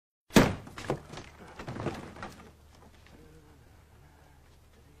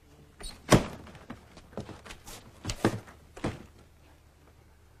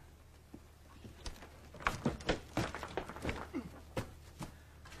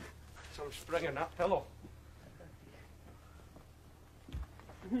no spring in that pillow.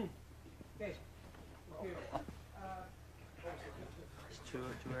 Okay. It's too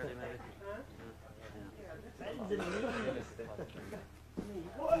early, maybe.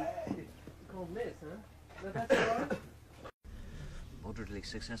 Moderately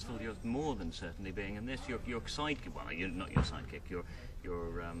successful. You're more than certainly being in this. Your sidekick. Well, you're not your sidekick. You're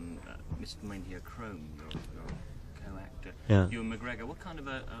Mr. Mainhere Crone. Your co-actor. Yeah. Ewan McGregor. What kind of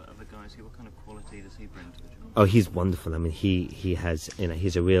a guy is he? What kind of quality does he bring to the job? Oh, he's wonderful. I mean, he has,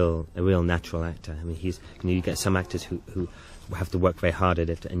 he's a real natural actor. I mean, you get some actors who have to work very hard at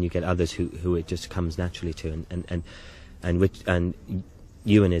it, and you get others who it just comes naturally to, and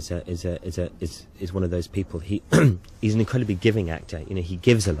Ewan is one of those people. He's an incredibly giving actor. He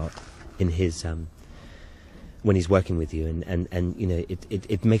gives a lot in his when he's working with you, and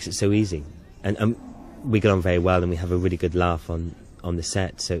it makes it so easy, and we get on very well, and we have a really good laugh on the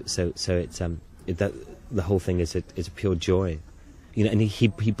set. So it's the whole thing is a pure joy, and he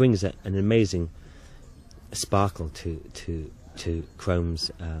brings an amazing sparkle to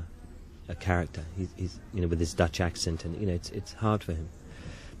Chrome's a character. He's with his Dutch accent, and it's hard for him,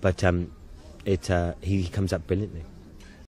 but he comes up brilliantly.